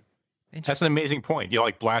 That's an amazing point. You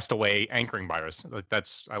blast away anchoring bias.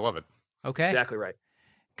 I love it. Okay. Exactly right.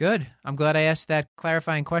 Good. I'm glad I asked that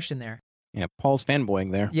clarifying question there. Yeah, Paul's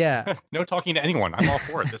fanboying there. Yeah. No talking to anyone. I'm all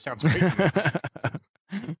for it. This sounds great to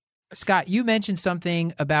me. Scott, you mentioned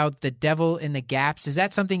something about the devil in the gaps. Is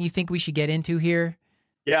that something you think we should get into here?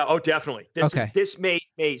 Yeah. Oh, definitely. This may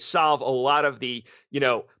solve a lot of the,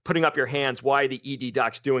 putting up your hands, why the ED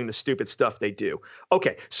docs doing the stupid stuff they do.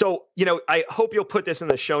 Okay. So, I hope you'll put this in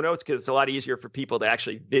the show notes because it's a lot easier for people to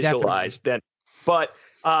actually visualize but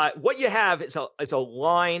what you have is a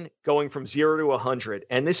line going from 0 to 100,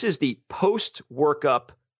 and this is the post-workup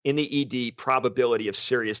in the ED probability of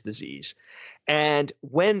serious disease. And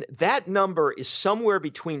when that number is somewhere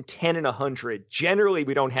between 10 and 100, generally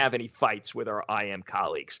we don't have any fights with our IM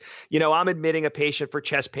colleagues. I'm admitting a patient for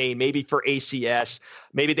chest pain, maybe for ACS,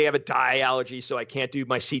 maybe they have a dye allergy, so I can't do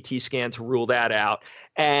my CT scan to rule that out.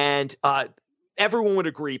 And everyone would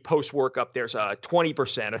agree post-workup there's a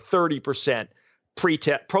 20%, a 30%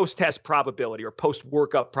 post-test probability or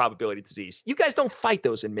post-workup probability of disease. You guys don't fight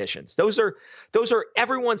those admissions. Those are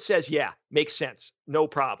everyone says, yeah, makes sense. No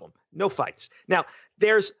problem. No fights. Now,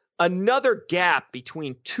 there's another gap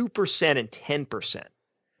between 2% and 10%,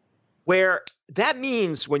 where that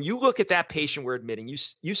means when you look at that patient we're admitting,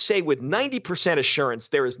 you say with 90% assurance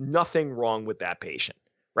there is nothing wrong with that patient,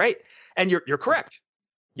 right? And you're correct.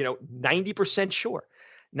 90% sure.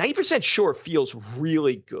 90% sure feels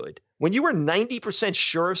really good. When you are 90%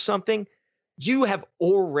 sure of something, you have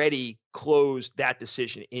already closed that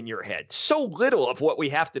decision in your head. So little of what we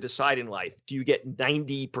have to decide in life do you get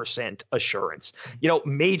 90% assurance.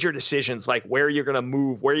 Major decisions like where you're going to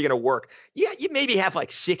move, where you're going to work. Yeah, you maybe have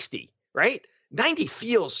 60, right? 90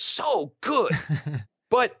 feels so good.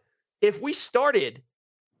 But if we started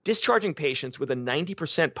discharging patients with a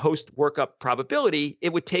 90% post-workup probability,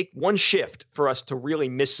 it would take one shift for us to really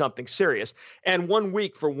miss something serious and 1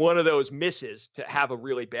 week for one of those misses to have a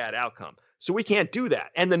really bad outcome. So we can't do that.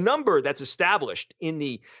 And the number that's established in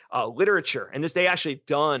the literature, and they actually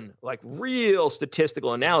done real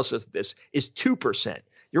statistical analysis of this, is 2%.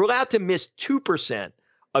 You're allowed to miss 2%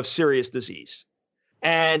 of serious disease.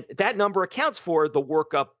 And that number accounts for the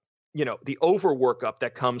workup, the over workup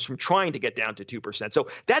that comes from trying to get down to 2%. So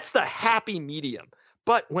that's the happy medium.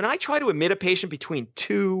 But when I try to admit a patient between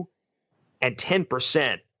 2 and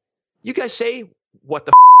 10%, you guys say, what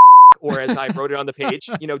the or as I wrote it on the page,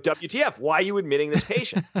 WTF, why are you admitting this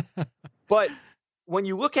patient? But when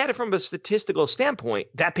you look at it from a statistical standpoint,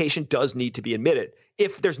 that patient does need to be admitted.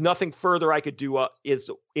 If there's nothing further I could do is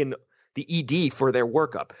in the ED for their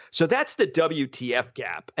workup. So that's the WTF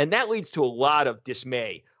gap. And that leads to a lot of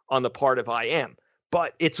dismay on the part of IM,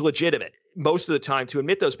 but it's legitimate most of the time to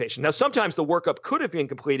admit those patients. Now, sometimes the workup could have been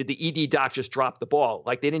completed. The ED doc just dropped the ball.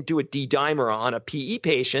 Like they didn't do a D-dimer on a PE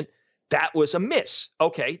patient. That was a miss.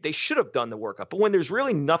 Okay, they should have done the workup. But when there's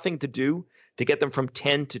really nothing to do to get them from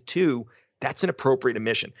 10 to 2, that's an appropriate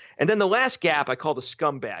admission. And then the last gap I call the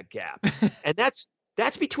scumbag gap. And that's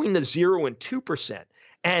between the 0 and 2%.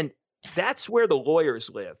 And that's where the lawyers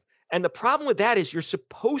live. And the problem with that is you're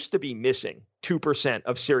supposed to be missing 2%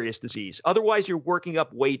 of serious disease. Otherwise, you're working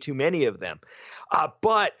up way too many of them.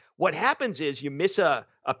 But what happens is you miss a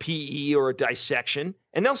PE or a dissection,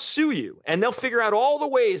 and they'll sue you. And they'll figure out all the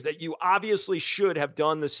ways that you obviously should have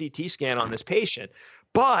done the CT scan on this patient.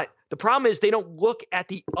 But the problem is they don't look at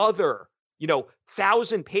the other,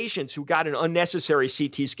 1,000 patients who got an unnecessary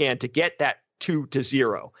CT scan to get that 2 to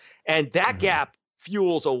 0. And that gap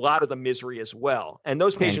fuels a lot of the misery as well. And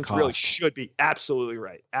those patients really should be absolutely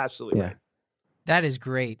right. Absolutely right. That is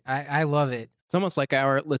great. I love it. It's almost like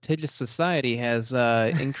our litigious society has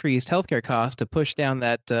increased healthcare costs to push down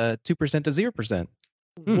that 2% to 0%.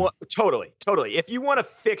 Well, totally. If you want to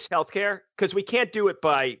fix healthcare, because we can't do it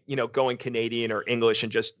by, going Canadian or English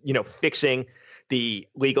and just, fixing the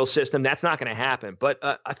legal system. That's not going to happen. But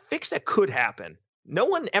a fix that could happen. No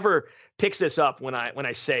one ever picks this up when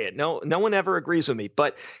I say it. No one ever agrees with me.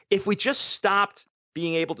 But if we just stopped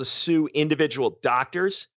being able to sue individual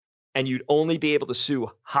doctors and you'd only be able to sue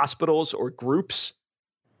hospitals or groups,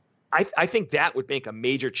 I think that would make a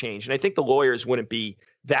major change. And I think the lawyers wouldn't be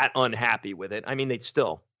that unhappy with it. I mean, they'd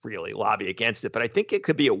still really lobby against it, but I think it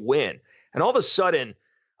could be a win. And all of a sudden,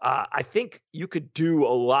 I think you could do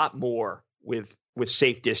a lot more with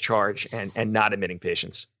safe discharge and not admitting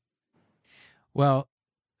patients. Well,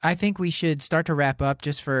 I think we should start to wrap up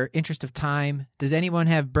just for interest of time. Does anyone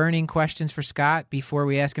have burning questions for Scott before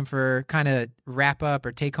we ask him for kind of wrap up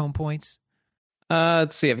or take home points?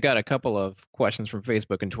 Let's see. I've got a couple of questions from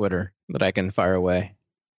Facebook and Twitter that I can fire away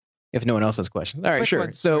if no one else has questions. All right, Quick sure.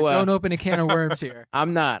 ones. So Don't open a can of worms here.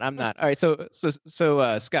 I'm not. All right. So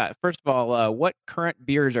Scott, first of all, what current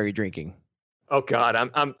beers are you drinking? Oh God,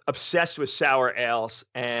 I'm obsessed with sour ales,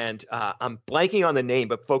 and I'm blanking on the name,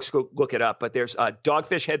 but folks go look it up. But there's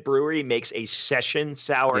Dogfish Head Brewery makes a session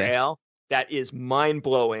sour ale that is mind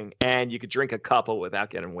blowing, and you could drink a couple without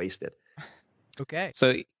getting wasted. Okay.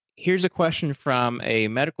 So here's a question from a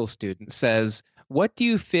medical student. It says, "What do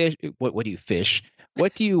you fish? What do you fish?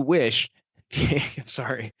 What do you wish?"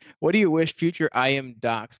 Sorry. What do you wish future IM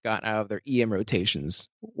docs got out of their EM rotations?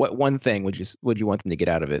 What one thing would you want them to get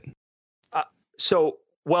out of it?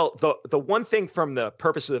 Well, the one thing from the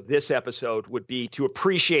purpose of this episode would be to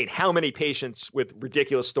appreciate how many patients with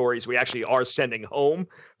ridiculous stories we actually are sending home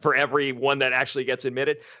for every one that actually gets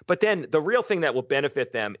admitted. But then the real thing that will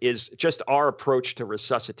benefit them is just our approach to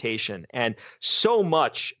resuscitation. And so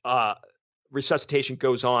much resuscitation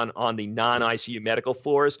goes on the non-ICU medical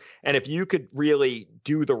floors. And if you could really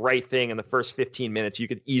do the right thing in the first 15 minutes, you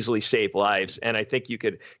could easily save lives. And I think you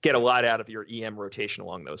could get a lot out of your EM rotation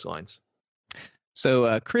along those lines.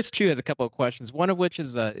 So Chris Chu has a couple of questions, one of which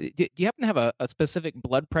is, do you happen to have a specific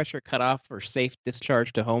blood pressure cutoff for safe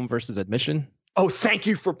discharge to home versus admission? Oh, thank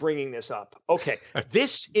you for bringing this up. Okay,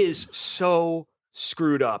 this is so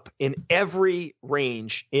screwed up in every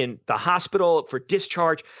range in the hospital for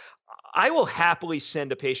discharge. I will happily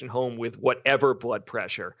send a patient home with whatever blood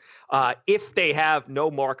pressure. If they have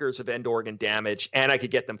no markers of end organ damage and I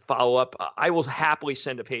could get them follow-up, I will happily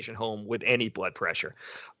send a patient home with any blood pressure.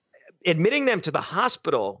 Admitting them to the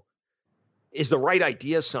hospital is the right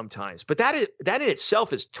idea sometimes, but that in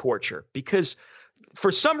itself is torture because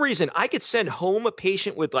for some reason I could send home a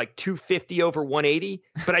patient with like 250 over 180,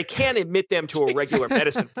 but I can't admit them to a regular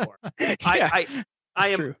medicine floor. I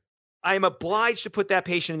am obliged to put that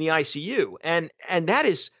patient in the ICU, and that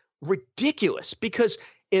is ridiculous because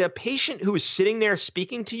in a patient who is sitting there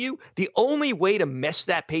speaking to you, the only way to mess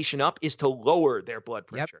that patient up is to lower their blood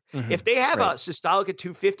pressure. Yep. Mm-hmm. If they have a systolic at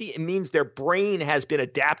 250, it means their brain has been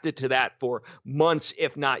adapted to that for months,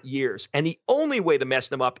 if not years. And the only way to mess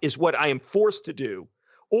them up is what I am forced to do.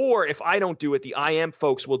 Or if I don't do it, the IM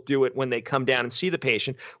folks will do it when they come down and see the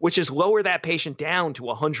patient, which is lower that patient down to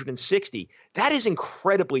 160. That is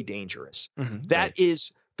incredibly dangerous. Mm-hmm. That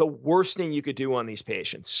is the worst thing you could do on these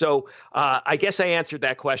patients. So I guess I answered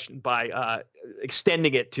that question by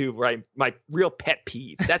extending it to my real pet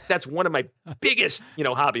peeve. That's one of my biggest,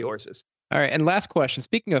 hobby horses. All right. And last question.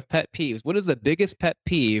 Speaking of pet peeves, what is the biggest pet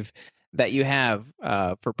peeve that you have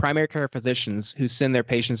for primary care physicians who send their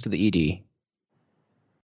patients to the ED?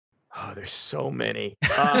 Oh, there's so many.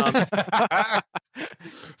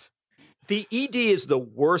 The ED is the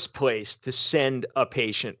worst place to send a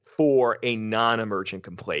patient for a non-emergent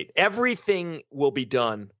complaint. Everything will be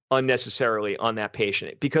done unnecessarily on that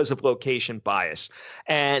patient because of location bias.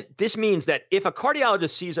 And this means that if a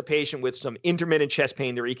cardiologist sees a patient with some intermittent chest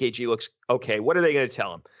pain, their EKG looks okay, what are they going to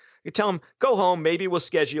tell him? You tell them, go home. Maybe we'll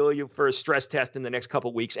schedule you for a stress test in the next couple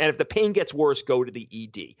of weeks. And if the pain gets worse, go to the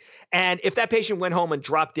ED. And if that patient went home and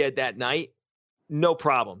dropped dead that night, no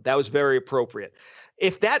problem. That was very appropriate.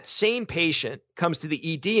 If that same patient comes to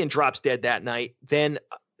the ED and drops dead that night, then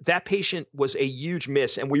that patient was a huge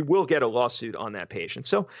miss, and we will get a lawsuit on that patient.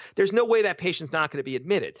 So there's no way that patient's not going to be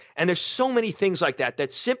admitted. And there's so many things like that,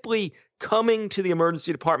 that simply coming to the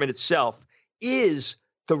emergency department itself is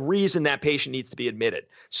the reason that patient needs to be admitted.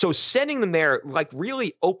 So sending them there like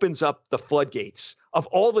really opens up the floodgates of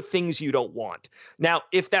all the things you don't want. Now,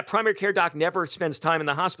 if that primary care doc never spends time in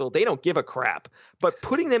the hospital, they don't give a crap. But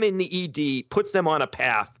putting them in the ED puts them on a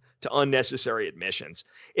path to unnecessary admissions.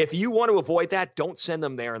 If you want to avoid that, don't send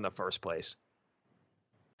them there in the first place.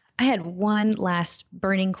 I had one last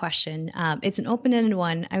burning question. It's an open-ended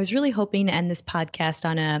one. I was really hoping to end this podcast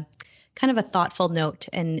on a kind of a thoughtful note,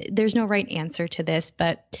 and there's no right answer to this,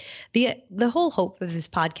 but the whole hope of this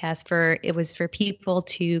podcast was for people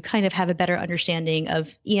to kind of have a better understanding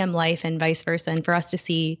of EM life and vice versa, and for us to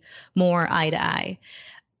see more eye to eye.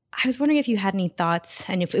 I was wondering if you had any thoughts,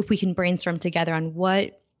 and if we can brainstorm together on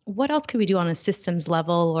what else could we do on a systems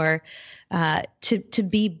level, or to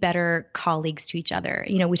be better colleagues to each other.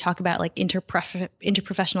 You know, we talk about like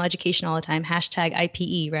interprofessional education all the time, hashtag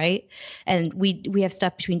IPE, right? And we have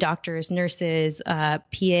stuff between doctors, nurses,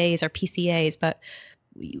 PAs or PCAs, but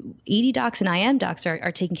ED docs and IM docs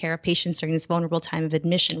are taking care of patients during this vulnerable time of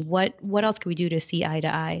admission. What else can we do to see eye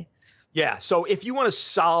to eye? Yeah. So if you want to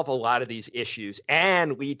solve a lot of these issues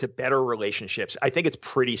and lead to better relationships, I think it's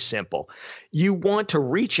pretty simple. You want to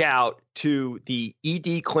reach out to the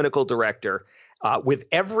ED clinical director with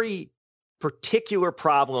every particular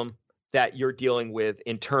problem that you're dealing with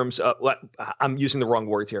in terms of, I'm using the wrong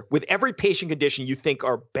words here, with every patient condition you think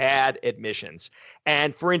are bad admissions.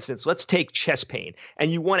 And for instance, let's take chest pain.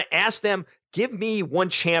 And you want to ask them, give me one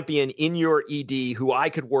champion in your ED who I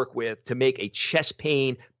could work with to make a chest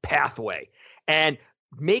pain pathway, and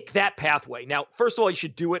make that pathway. Now, first of all, you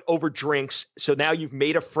should do it over drinks. So now you've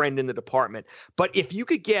made a friend in the department. But if you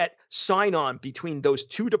could get sign on between those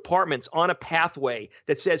two departments on a pathway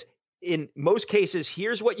that says, in most cases,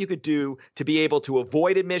 here's what you could do to be able to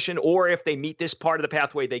avoid admission, or if they meet this part of the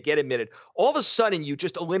pathway, they get admitted. All of a sudden, you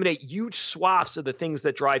just eliminate huge swaths of the things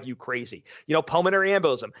that drive you crazy. You know, pulmonary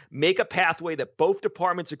embolism, make a pathway that both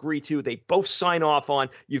departments agree to, they both sign off on.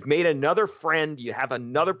 You've made another friend, you have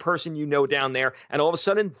another person you know down there, and all of a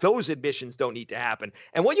sudden, those admissions don't need to happen.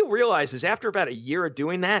 And what you realize is after about a year of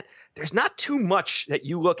doing that, there's not too much that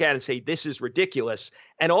you look at and say, this is ridiculous.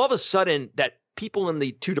 And all of a sudden, that people in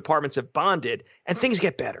the two departments have bonded and things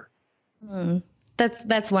get better.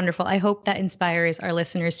 That's wonderful. I hope that inspires our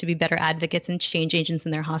listeners to be better advocates and change agents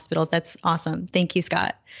in their hospitals. That's awesome. Thank you,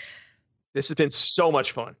 Scott. This has been so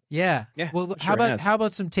much fun. Yeah. Well, how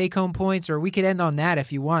about some take home points, or we could end on that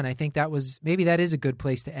if you want. I think maybe that is a good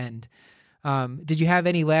place to end. Did you have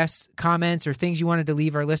any last comments or things you wanted to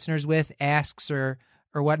leave our listeners with, asks or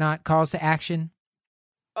whatnot, calls to action?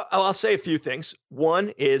 I'll say a few things.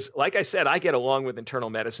 One is, like I said, I get along with internal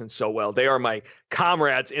medicine so well. They are my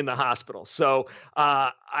comrades in the hospital. So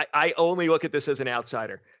I only look at this as an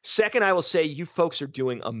outsider. Second, I will say you folks are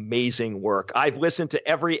doing amazing work. I've listened to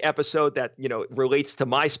every episode that, relates to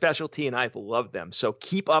my specialty, and I've loved them. So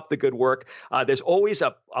keep up the good work. There's always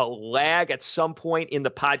a lag at some point in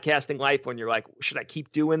the podcasting life when you're like, should I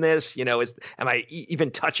keep doing this? Am I even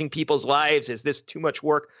touching people's lives? Is this too much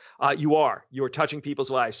work? You are touching people's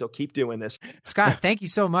lives. So keep doing this. Scott, thank you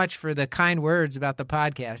so much for the kind words about the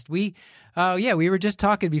podcast. We were just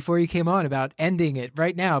talking before you came on about ending it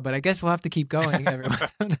right now, but I guess we'll have to keep going, everyone.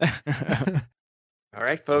 All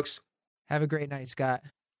right, folks. Have a great night, Scott.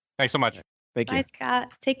 Thanks so much. Thank you. Bye, Scott.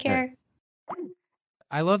 Take care.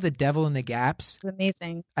 I love the devil in the gaps. It's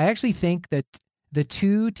amazing. I actually think that the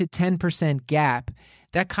 2 to 10% gap,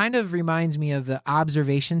 that kind of reminds me of the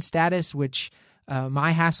observation status, which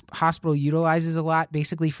my hospital utilizes a lot.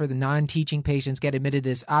 Basically, for the non-teaching patients get admitted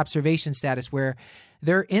this observation status where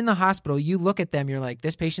they're in the hospital. You look at them, you're like,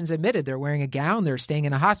 this patient's admitted. They're wearing a gown. They're staying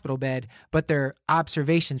in a hospital bed, but they're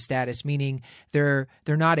observation status, meaning they're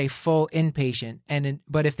not a full inpatient.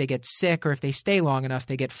 But if they get sick or if they stay long enough,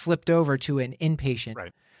 they get flipped over to an inpatient.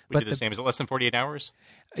 Right. We do the same. Is it less than 48 hours?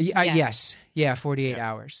 Yes. Yeah, 48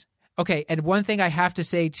 hours. Okay, and one thing I have to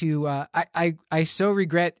say too, I so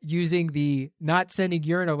regret using the not sending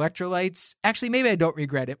urine electrolytes. Actually, maybe I don't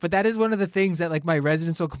regret it, but that is one of the things that like my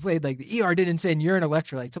residents will complain, like the ER didn't send urine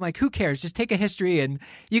electrolytes. I'm like, who cares? Just take a history and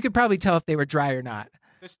you could probably tell if they were dry or not.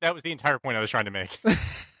 That was the entire point I was trying to make.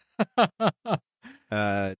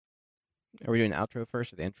 Are we doing the outro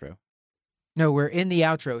first or the intro? No, we're in the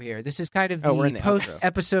outro here. This is kind of we're in the the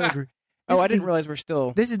post-episode. I didn't realize we're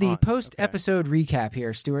still. This is the on. post-episode recap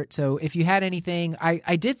here, Stuart. So if you had anything,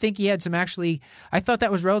 I did think he had some actually. I thought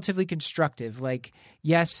that was relatively constructive. Like,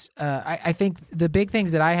 yes, I think the big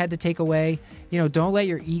things that I had to take away, don't let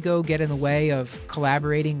your ego get in the way of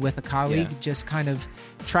collaborating with a colleague. Yeah. Just kind of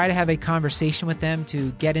try to have a conversation with them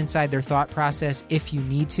to get inside their thought process if you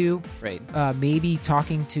need to. Right. Maybe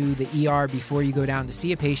talking to the ER before you go down to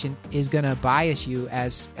see a patient is going to bias you,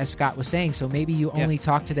 as Scott was saying. So maybe you only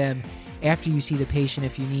talk to them after you see the patient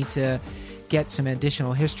if you need to get some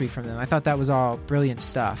additional history from them. I thought that was all brilliant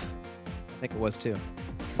stuff. I think it was too.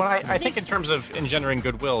 Well, I think in terms of engendering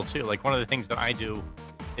goodwill too, like one of the things that I do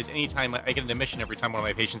is anytime I get an admission, every time one of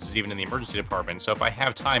my patients is even in the emergency department. So if I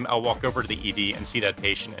have time, I'll walk over to the ED and see that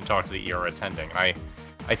patient and talk to the ER attending. I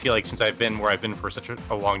feel like since I've been where I've been for such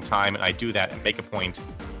a long time, and I do that and make a point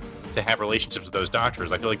to have relationships with those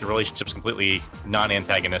doctors, I feel like the relationship's completely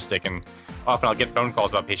non-antagonistic, and often I'll get phone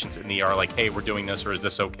calls about patients in the ER like, hey, we're doing this, or is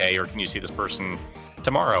this okay, or can you see this person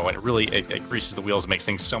tomorrow? And it greases the wheels and makes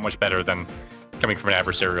things so much better than coming from an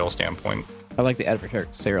adversarial standpoint. I like the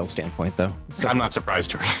adversarial standpoint, though. So I'm not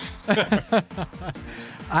surprised to her.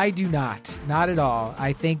 I do not at all.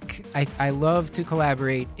 I think I love to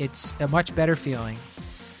collaborate. It's a much better feeling.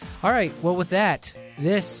 All right, well, with that,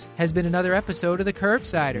 this has been another episode of the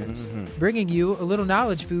Curbsiders, bringing you a little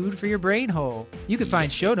knowledge food for your brain hole. You can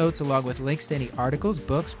find show notes along with links to any articles,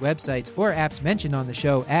 books, websites, or apps mentioned on the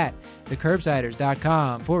show at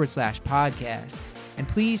thecurbsiders.com/podcast. And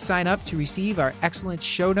please sign up to receive our excellent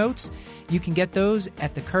show notes. You can get those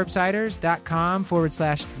at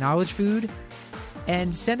thecurbsiders.com/knowledge food.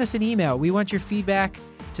 And send us an email. We want your feedback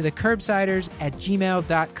to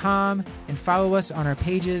thecurbsiders@gmail.com, and follow us on our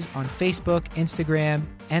pages on Facebook, Instagram,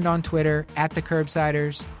 and on Twitter at The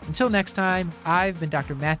Curbsiders. Until next time, I've been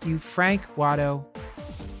Dr. Matthew Frank Watto.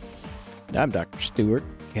 I'm Dr. Stuart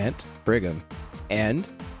Kent Brigham. And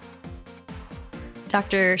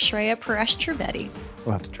Dr. Shreya Paresh Trivedi.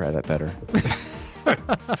 we'll have to try that better.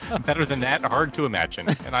 Better than that, hard to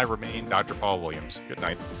imagine. And I remain Dr. Paul Williams. Good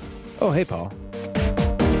night. Oh, hey, Paul.